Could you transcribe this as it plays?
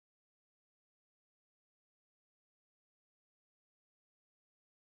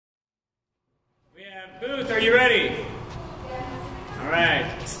Booth, are you ready? All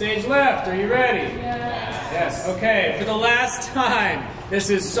right. Stage left, are you ready? Yes. Okay, for the last time, this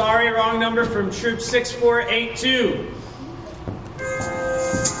is Sorry Wrong Number from Troop 6482.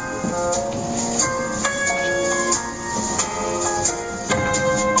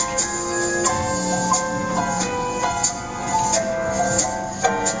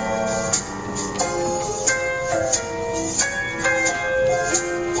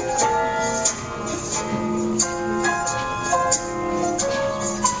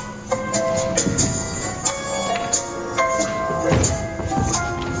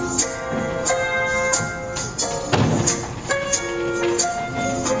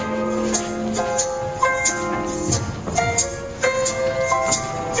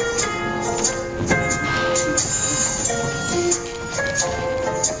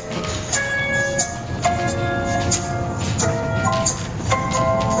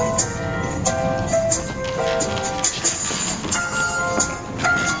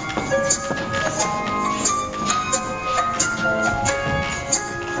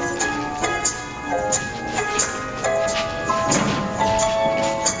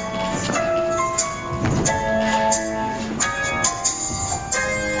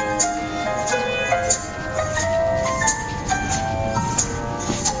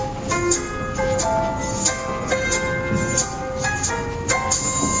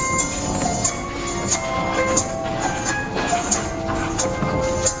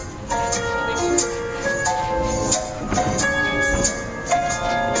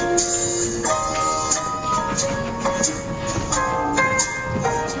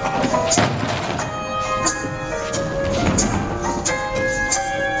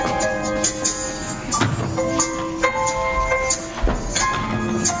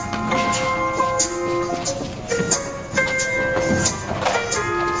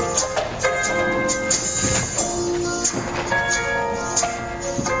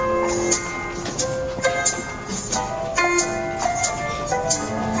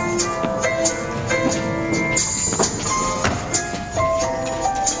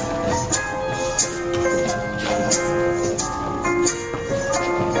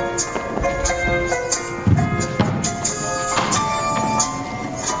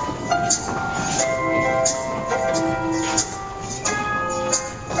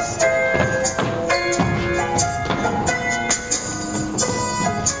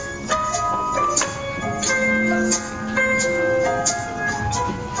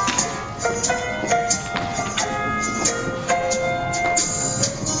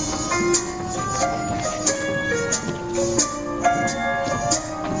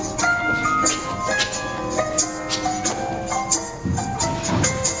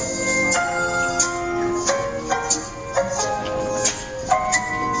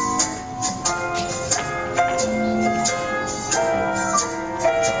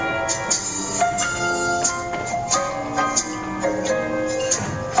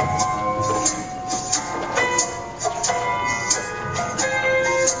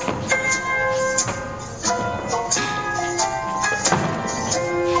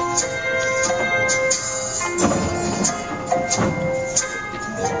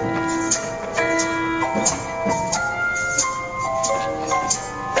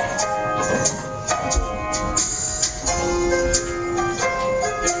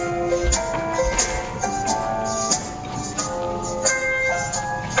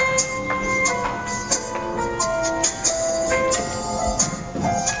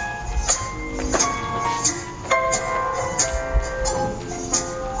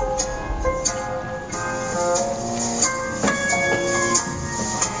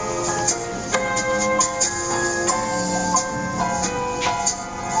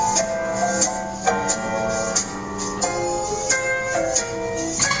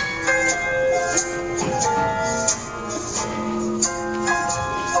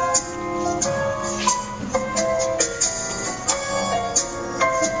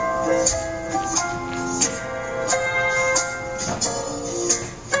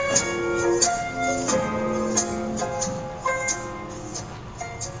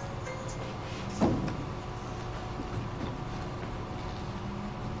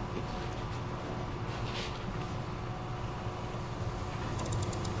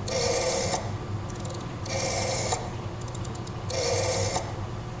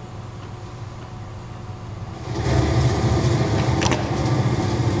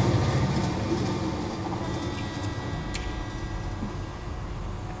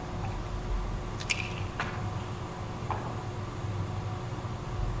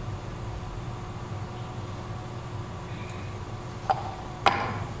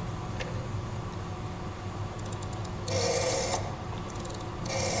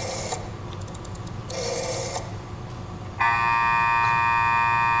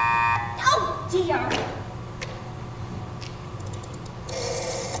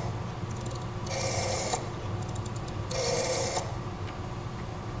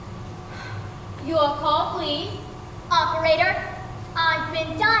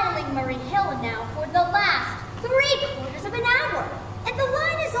 been dialing Murray Hill now for the last 3/4 of an hour, and the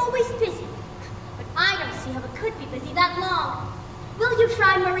line is always busy. But I don't see how it could be busy that long. Will you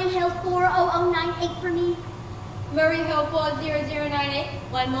try Murray Hill 40098 for me? Murray Hill 40098.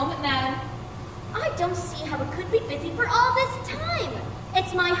 One moment, madam. I don't see how it could be busy for all this time.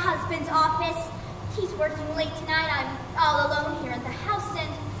 It's my husband's office. He's working late tonight. I'm all alone here at the house, and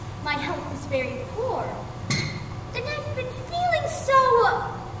my health is very poor. And I've been feeling so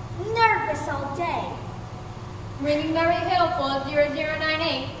nervous all day. Ringing Murray Hill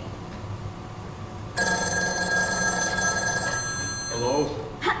 40098. Hello?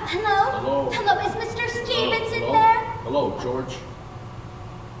 Hello? Hello? Hello, is Mr. Stevenson Hello? there? Hello, George.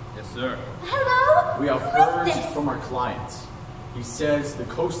 Yes, sir. Hello? We have Who heard is this? from our client. He says the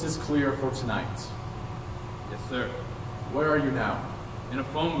coast is clear for tonight. Yes, sir. Where are you now? In a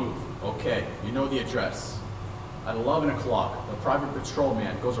phone booth. Okay, you know the address. At 11 o'clock, the private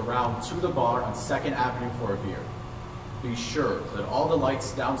patrolman goes around to the bar on 2nd Avenue for a beer. Be sure that all the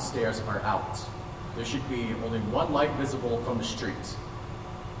lights downstairs are out. There should be only one light visible from the street.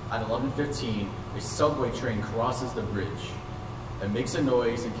 At 11:15, a subway train crosses the bridge. It makes a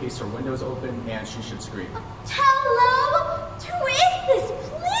noise in case her window's open and she should scream. Hello? Who is this,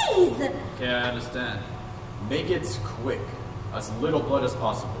 please? Okay, I understand. Make it quick, as little blood as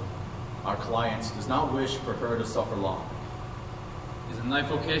possible. Our client does not wish for her to suffer long. Is a knife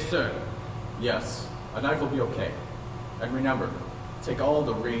okay, sir? Yes, a knife will be okay. And remember, take all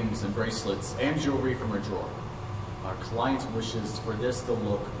the rings and bracelets and jewelry from her drawer. Our client wishes for this to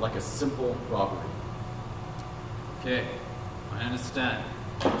look like a simple robbery. Okay, I understand.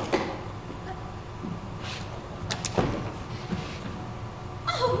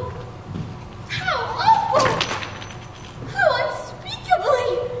 Oh, how awful! How unspeakably!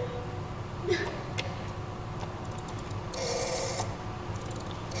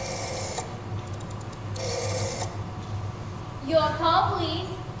 Your call, please.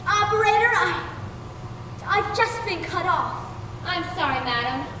 Operator, I've just been cut off. I'm sorry,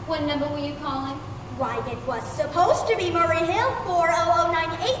 madam. What number were you calling? Why, it was supposed to be Murray Hill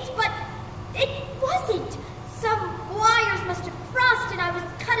 40098, but it wasn't. Some wires must have crossed and I was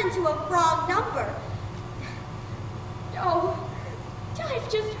cut into a wrong number. Oh, I've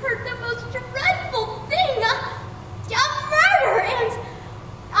just heard the most dreadful thing. A murder! And,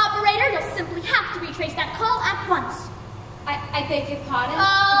 operator, you'll simply have to retrace that call at once. I beg your pardon?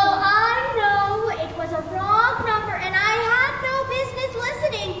 Oh, I know. It was a wrong number and I had no business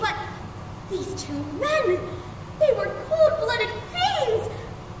listening, but these two men, they were cold-blooded fiends.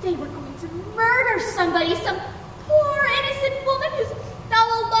 They were going to murder somebody, some poor innocent woman who's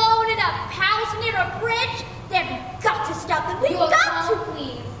all alone in a house near a bridge. They've got to stop them. We've Your got call, to.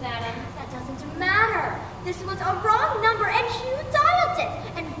 please, madam. That doesn't matter. This was a wrong number and you dialed it.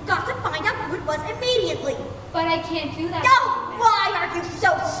 And we've got to find out who it was immediately. But I can't do that. No, why are you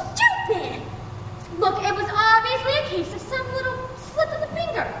so stupid? Look, it was obviously a case of some little slip of the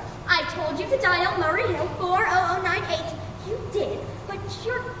finger. I told you to dial Murray Hill 40098. You did, but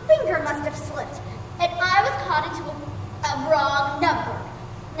your finger must have slipped. And I was caught into a wrong number.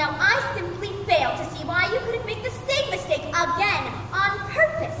 Now, I simply fail to see why you couldn't make the same mistake again on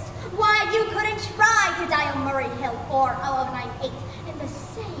purpose. Why you couldn't try to dial Murray Hill 40098 in the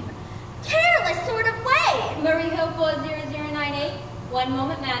same careless sort of way. Murray Hill 40098. One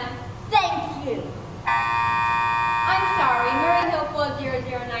moment, madam. Thank you. I'm sorry. Murray Hill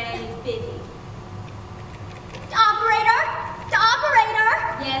 40098 is busy. Operator? Operator?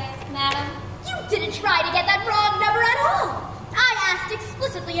 Yes, madam. You didn't try to get that wrong number at all. I asked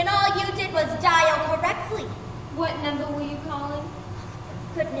explicitly and all you did was dial correctly. What number were you calling?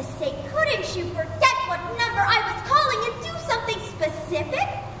 For goodness sake, couldn't you forget what number I was calling and do something specific?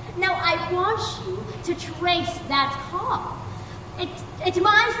 Now I want you to trace that call. It's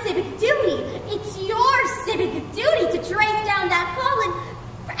my civic duty. It's your civic duty to trace down that call and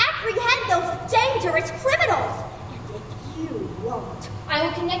apprehend those dangerous criminals. And if you won't... I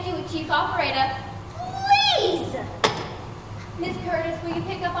will connect you with Chief Operator. Please! Miss Curtis, will you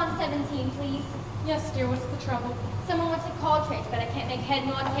pick up on 17, please? Yes, dear, what's the trouble? Someone wants a call trace, but I can't make head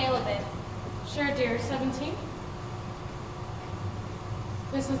nor tail of it. Sure, dear, 17.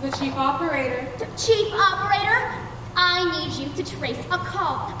 This is the Chief Operator. Chief Operator, I need you to trace a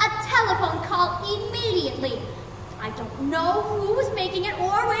call, a telephone call immediately. I don't know who was making it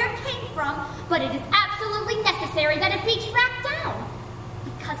or where it came from, but it is absolutely necessary that it be tracked down.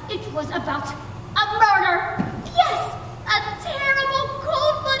 Because it was about a murder. Yes, a terrible,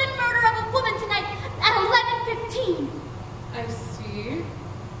 cold-blooded murder of a woman tonight at 11:15. I see.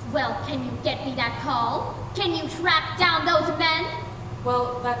 Well, can you get me that call? Can you track down those men?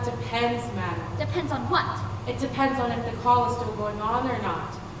 Well, that depends, madam. Depends on what? It depends on if the call is still going on or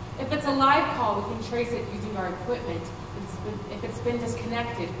not. If it's a live call, we can trace it using our equipment. If it's been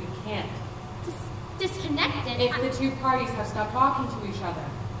disconnected, we can't. Disconnected? If the two parties have stopped talking to each other.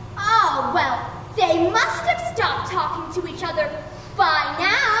 Oh, well, they must have stopped talking to each other by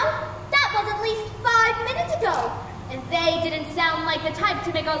now. That was at least 5 minutes ago. And they didn't sound like the type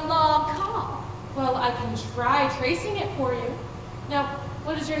to make a long call. Well, I can try tracing it for you. Now,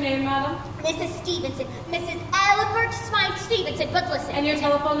 what is your name, madam? Mrs. Stevenson. Mrs. Albert Smythe Stevenson. But listen. And your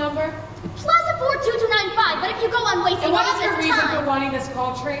telephone number? Plaza 42295. But if you go on wasting And what all is your this reason time... for wanting this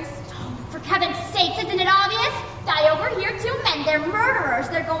call traced? For heaven's sakes, isn't it obvious? I overhear two men. They're murderers.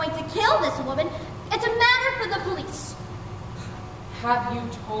 They're going to kill this woman. It's a matter for the police. Have you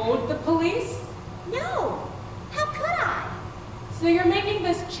told the police? No. How could I? So you're making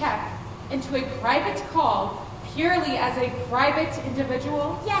this check into a private call purely as a private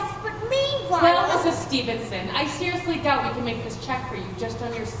individual? Yes, but meanwhile... Well, Mrs. Stevenson, I seriously doubt we can make this check for you just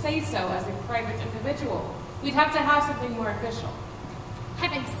on your say-so as a private individual. We'd have to have something more official.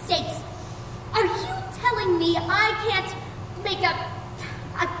 Heaven's sakes. Are you telling me I can't make a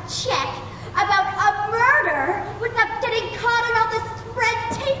check about a murder without getting caught in all this red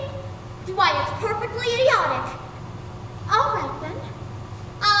tape? Why, it's perfectly idiotic. All right, then.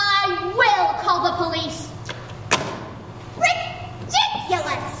 I will call the police.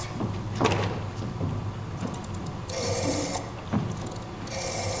 Ridiculous!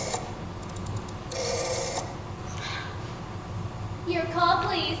 Your call,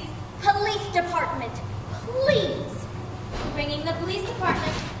 please. Police department, please. Ringing the police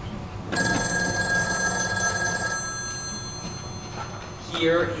department.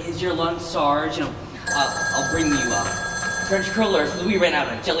 Here is your lunch, Sarge. I'll bring you French crullers. We ran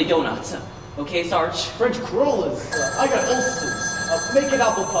out of jelly donuts. Okay, Sarge? French crullers. I got ulcers. Make an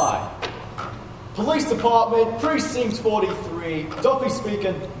apple pie. Police department, precinct 43. Duffy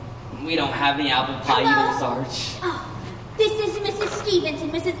speaking. We don't have any apple pie either, Sarge. Oh, this is Mrs. Stevenson,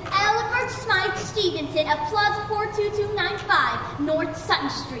 Mrs. Albert Smythe Stevenson of Plaza 42295, North Sutton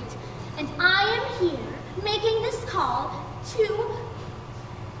Street. And I am here making this call to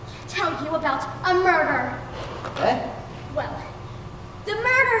tell you about a murder. Eh? Well, the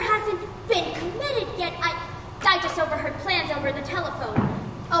murder hasn't been committed yet. I just overheard plans over the telephone.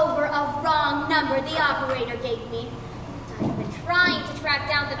 Over a wrong number the operator gave me. I've been trying to track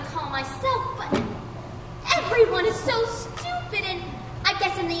down the call myself, but everyone is so stupid, and I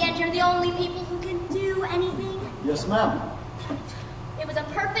guess in the end you're the only people who can do anything. Yes, ma'am. It was a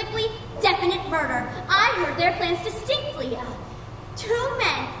perfectly definite murder. I heard their plans distinctly. Two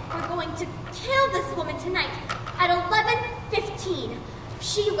men were going to kill this woman tonight at 11:15.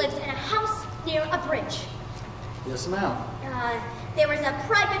 She lives in a house near a bridge. Yes, ma'am. There was a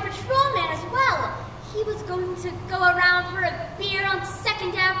private patrolman as well. He was going to go around for a beer on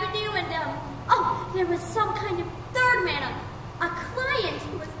 2nd Avenue, and, there was some kind of third man, a client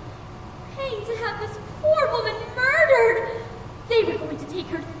who was paying to have this poor woman murdered. They were going to take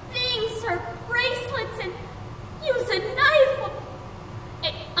her things, her bracelets, and use a knife.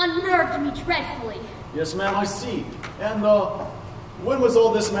 It unnerved me dreadfully. Yes, ma'am, I see. And, when was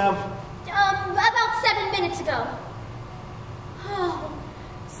all this, ma'am? About 7 minutes ago. Oh,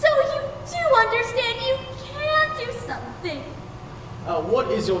 so you do understand you can do something. What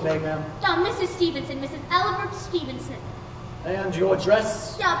is your name, ma'am? Mrs. Stevenson, Mrs. Albert Stevenson. And your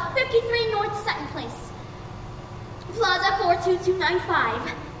address? 53 North Sutton Place. Plaza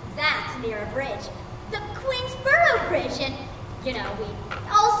 42295. That's near a bridge. The Queensboro Bridge, and, we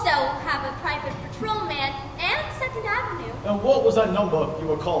also have a private patrolman and 2nd Avenue. And what was that number you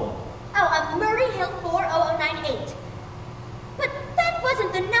were calling? Murray Hill 40098. But that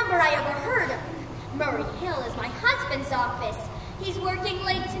wasn't the number I overheard. Murray Hill is my husband's office. He's working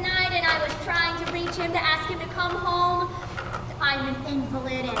late tonight, and I was trying to reach him to ask him to come home. I'm an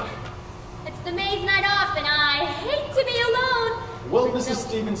invalid, and it's the maid's night off, and I hate to be alone. Well, Mrs.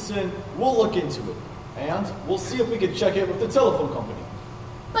 Stevenson, we'll look into it. And we'll see if we can check it with the telephone company.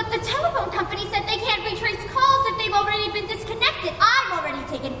 But the telephone company said they can't retrace calls if they've already been disconnected. I've already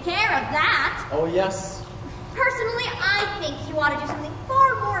taken care of that. Oh, yes? Personally, I think you ought to do something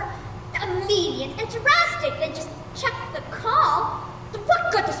far more immediate and drastic than just check the call.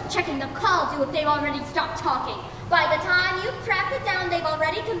 What good does checking the call do if they've already stopped talking? By the time you've tracked it down, they've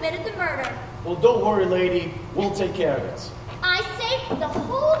already committed the murder. Well, don't worry, lady. We'll take care of it. I say the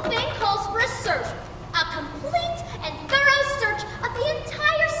whole thing calls for a search. A complete and thorough search of the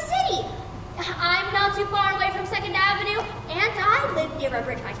entire city. I'm not too far away from 2nd Avenue, and I live near a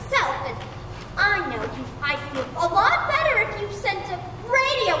bridge myself, and I know you. I feel a lot better if you sent a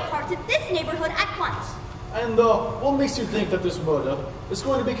radio car to this neighborhood at once. And what makes you think that this murder is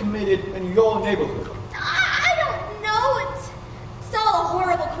going to be committed in your neighborhood? I don't know. It's all a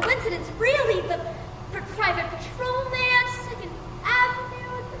horrible coincidence, really. The private patrolman, 2nd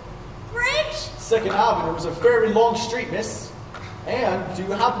Avenue, the bridge. 2nd Avenue is a very long street, miss. And do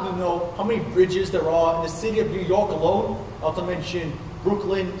you happen to know how many bridges there are in the city of New York alone? Not to mention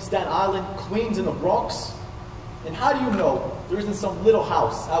Brooklyn, Staten Island, Queens, and the Bronx? And how do you know there isn't some little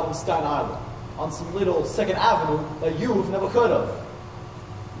house out in Staten Island on some little 2nd Avenue that you've never heard of?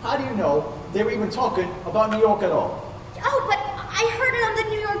 How do you know they were even talking about New York at all? Oh, but I heard it on the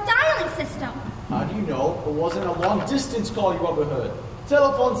New York dialing system. How do you know it wasn't a long-distance call you overheard?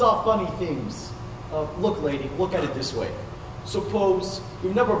 Telephones are funny things. Look, lady, look at it this way. Suppose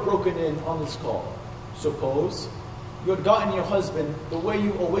you've never broken in on this call. Suppose you had gotten your husband the way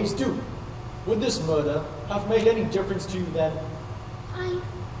you always do. Would this murder have made any difference to you then?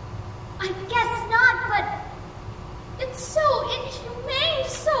 I guess not, but it's so inhumane,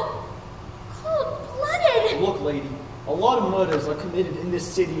 so cold-blooded. Look, lady, a lot of murders are committed in this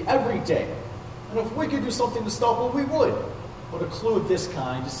city every day. And if we could do something to stop it, we would. But a clue of this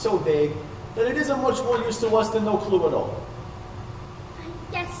kind is so vague that it isn't much more use to us than no clue at all. I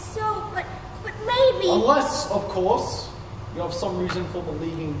guess so, but maybe... Unless, of course, you have some reason for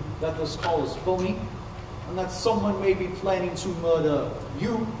believing that this call is phony, and that someone may be planning to murder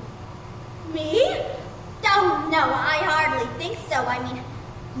you. Me? Oh, no, I hardly think so. I mean,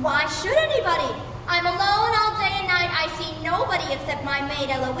 why should anybody? I'm alone all day and night. I see nobody except my maid,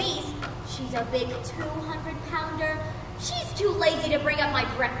 Eloise. She's a big 200-pounder. She's too lazy to bring up my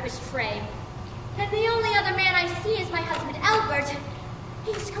breakfast tray. And the only other man I see is my husband, Albert.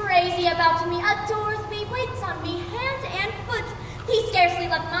 He's crazy about me, adores me, waits on me, hand and foot. He scarcely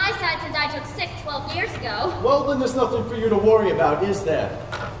left my side since I took sick 12 years ago. Well, then there's nothing for you to worry about, is there?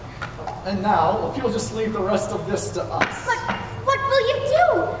 And now, if you'll just leave the rest of this to us. But what will you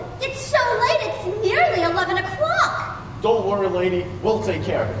do? It's so late, it's nearly 11 o'clock. Don't worry, lady. We'll take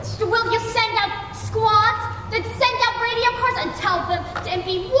care of it. Will you send out squads? Then send out radio cars and tell them and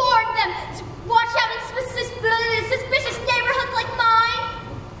be warned them to watch out in suspicious neighborhoods like mine?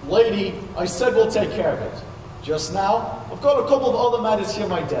 Lady, I said we'll take care of it. Just now, I've got a couple of other matters here on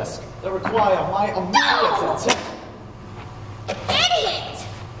my desk that require my immediate attention. Idiot!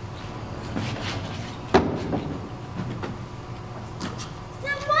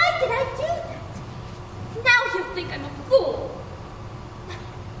 Now why did I do that? Now you think I'm a fool.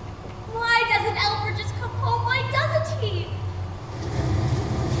 Why doesn't Albert just come home? Why doesn't he?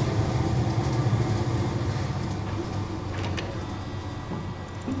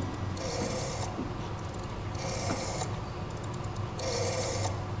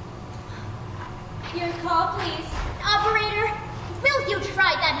 Your call, please. Operator, will you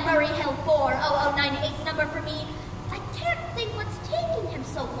try that Murray Hill 40098 number for me? I can't think what's taking him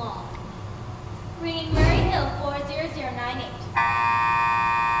so long. Ringing Murray Hill 40098.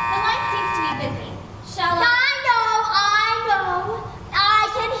 The line seems to be busy. Shall I? I know. I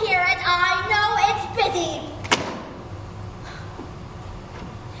can hear it. I know it's busy.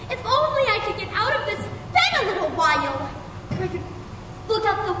 If only I could get out of this bed a little while. I could look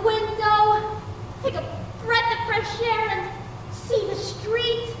out the window, take a breath of fresh air, and see the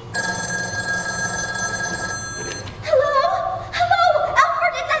street. Hello? Hello?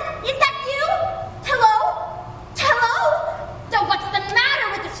 Albert, is that you? Hello? Hello? So what's the matter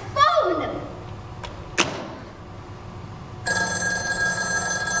with this phone?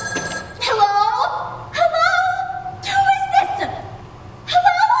 Hello? Hello? Who is this?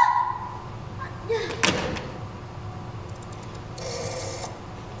 Hello?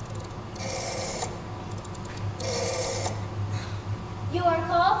 Your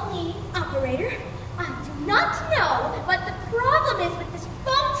call, please. Operator, I do not know what the problem is with this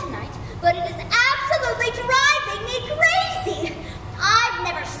phone tonight, but it is absolutely driving me crazy. I've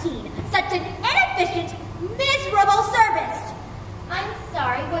never seen such an inefficient, miserable service. I'm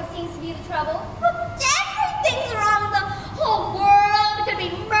sorry. What seems to be the trouble? Everything's wrong. The whole world could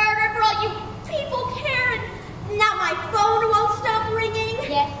be murdered for all you people care, and now my phone won't stop ringing.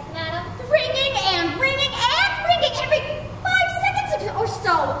 Yes, madam. Ringing and ringing and ringing every 5 seconds or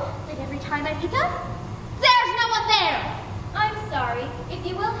so. And every time I pick up, there's no one there. I'm sorry. If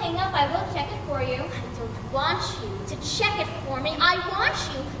you will hang up, I will check it for you. I don't want you to check it for me. I want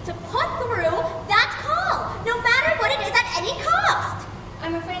you to put through that call, no matter what it is, at any cost.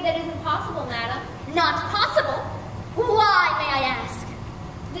 I'm afraid that isn't possible, madam. Not possible? Why, may I ask?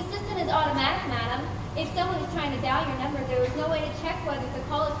 The system is automatic, madam. If someone is trying to dial your number, there is no way to check whether the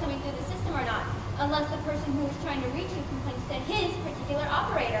call is coming through the system or not, unless the person who is trying to reach you complains to his particular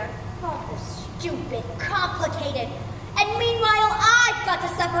operator. Oh, stupid, complicated. And meanwhile, I've got to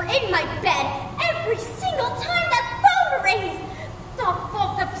suffer in my bed every single time that phone rings.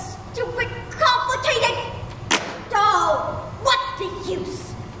 The stupid, complicated. Oh, what's the use?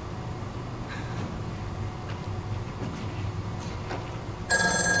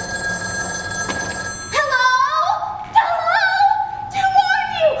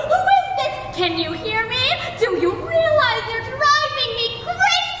 Can you hear me? Do you realize you're driving me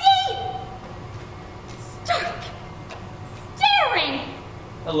crazy? Stark. Staring.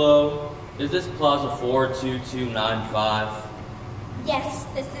 Hello, is this Plaza 42295? Yes,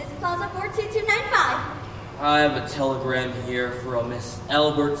 this is Plaza 42295. I have a telegram here for a Miss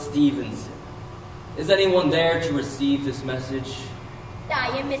Albert Stevenson. Is anyone there to receive this message?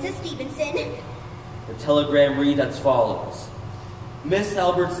 I am Mrs. Stevenson. The telegram reads as follows. Miss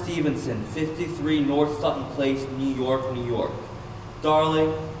Albert Stevenson, 53 North Sutton Place, New York, New York.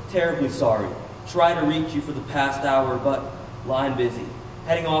 Darling, terribly sorry. Tried to reach you for the past hour, but line busy.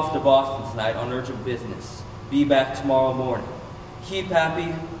 Heading off to Boston tonight on urgent business. Be back tomorrow morning. Keep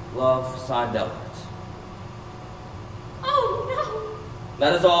happy. Love, signed Albert. Oh,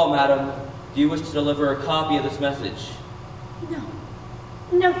 That is all, madam. Do you wish to deliver a copy of this message? no. No.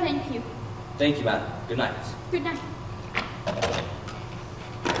 No, thank you. Thank you, madam. Good night. Good night.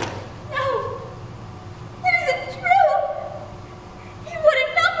 No. It isn't true. He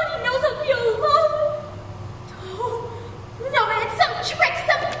wouldn't know when he knows I'll be alone. Oh, no, it's some trick,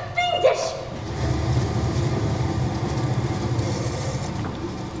 some fiendish.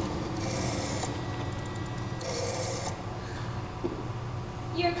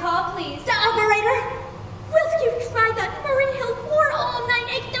 Your call, please. The operator, will you try that Murray Hill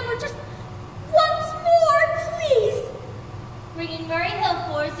 4098 number just once more, please? Ringing Murray Hill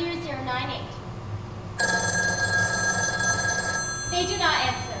 40098. They do not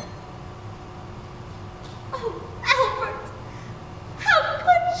answer. Oh, Albert, how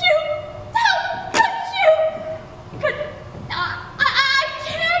could you? How could you? But I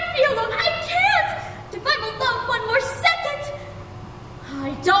can't be alone. I can't. If I'm alone one more second, I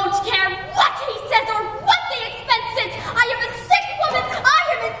don't care what he says or what the expense is. I am a sick woman. I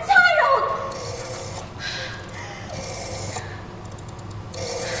am entitled.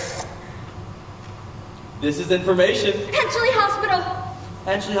 This is information. Henchley Hospital.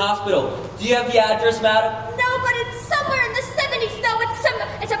 Henchley Hospital. Do you have the address, madam? No, but it's somewhere in the 70s, though.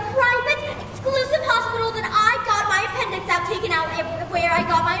 It's a private, exclusive hospital that I got my appendix taken out, where I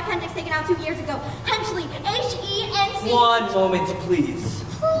got my appendix taken out 2 years ago. Henchley, H-E-N-C. 1 moment, please.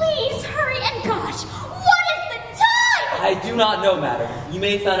 Please, hurry, and gosh, what is the time? I do not know, madam. You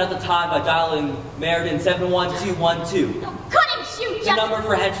may find out the time by dialing Meriden 71212. Oh, couldn't you just... The number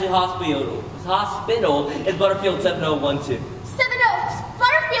for Henchley Hospital is Butterfield 7012. 70,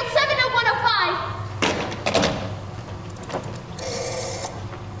 Butterfield 70105.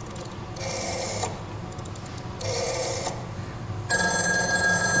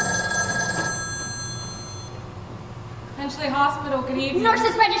 Henchley Hospital, good evening.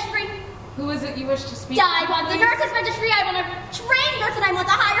 Nurses Registry. Who is it you wish to speak to? I want the nurses registry. I want a trained nurse and I want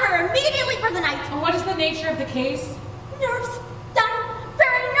to hire her immediately for the night. And what is the nature of the case? Nerves. I'm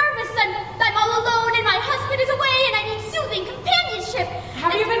very nervous and I'm all alone and my husband is away and I need soothing companionship.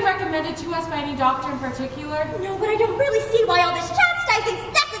 Have you been recommended to us by any doctor in particular? No, but I don't really see why all this chastising's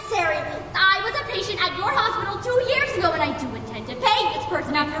necessary. I was a patient at your hospital 2 years ago and I do intend to pay this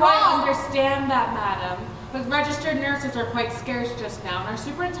person I after quite all. understand that, madam. But registered nurses are quite scarce just now, and our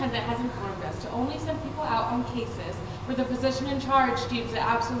superintendent has informed us to only send people out on cases where the physician in charge deems it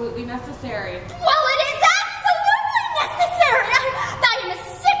absolutely necessary. Well, it is absolutely necessary. I am a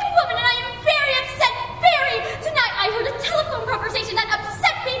sick woman and I am very upset. Tonight I heard a telephone conversation that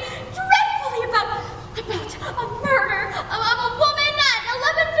upset me dreadfully about a murder of a woman at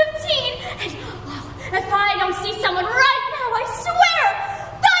 11:15. And if I don't see someone right now, I swear,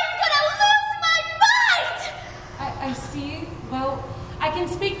 I'm gonna lose my mind. I see. Well, I can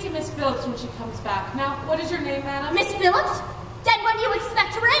speak to Miss Phillips when she comes back. Now, what is your name, madam? Miss Phillips? Then when do you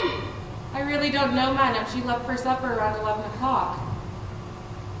expect her in? I really don't know, madam. She left for supper around 11 o'clock.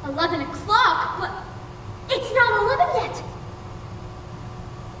 11 o'clock? But it's not 11 yet.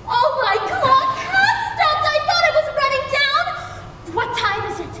 Oh, my clock has stopped. I thought it was running down. What time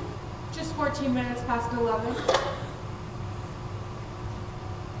is it? Just 14 minutes past 11.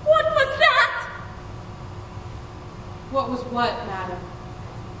 What was that? What was what, madam?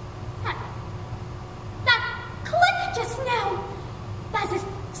 That click just now. As if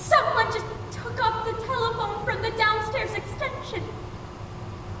someone just took off the telephone from the downstairs extension.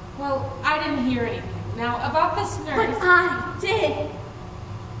 Well, I didn't hear anything. Now, about this But nurse... I did.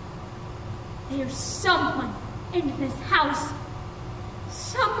 There's someone in this house.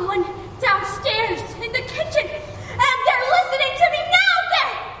 Someone downstairs in the kitchen. And they're listening to me now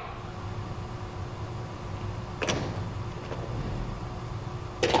then!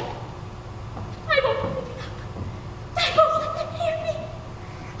 I won't open it up. I won't let them hear me.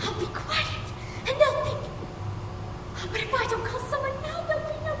 I'll be quiet and they'll think. Oh, but if I don't call someone now, there'll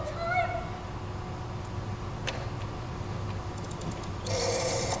be no time.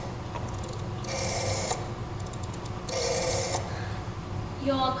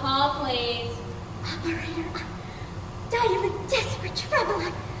 Your call, please. Operator, I am in desperate trouble.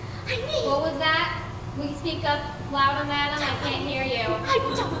 I need... What was that? Will you speak up louder, madam? I can't hear you. I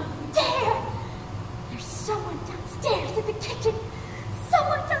don't dare. There's someone downstairs in the kitchen.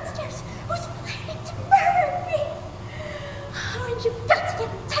 Someone downstairs who's planning to murder me. Oh, and you've got to get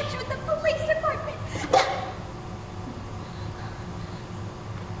in touch with the police department.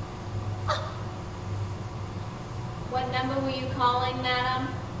 What number were you calling, madam?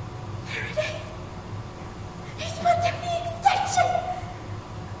 There it is. He's put down the extension.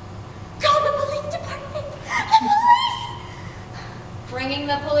 Call the police department. The police! Bringing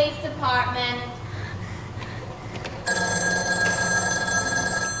the police department.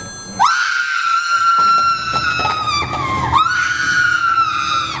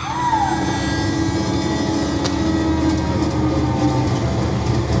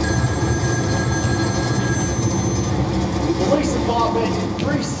 Police Department,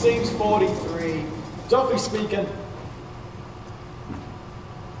 Precinct 43. Duffy speaking.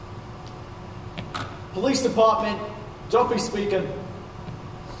 Police Department, Duffy speaking.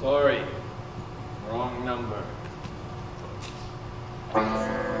 Sorry. Wrong number.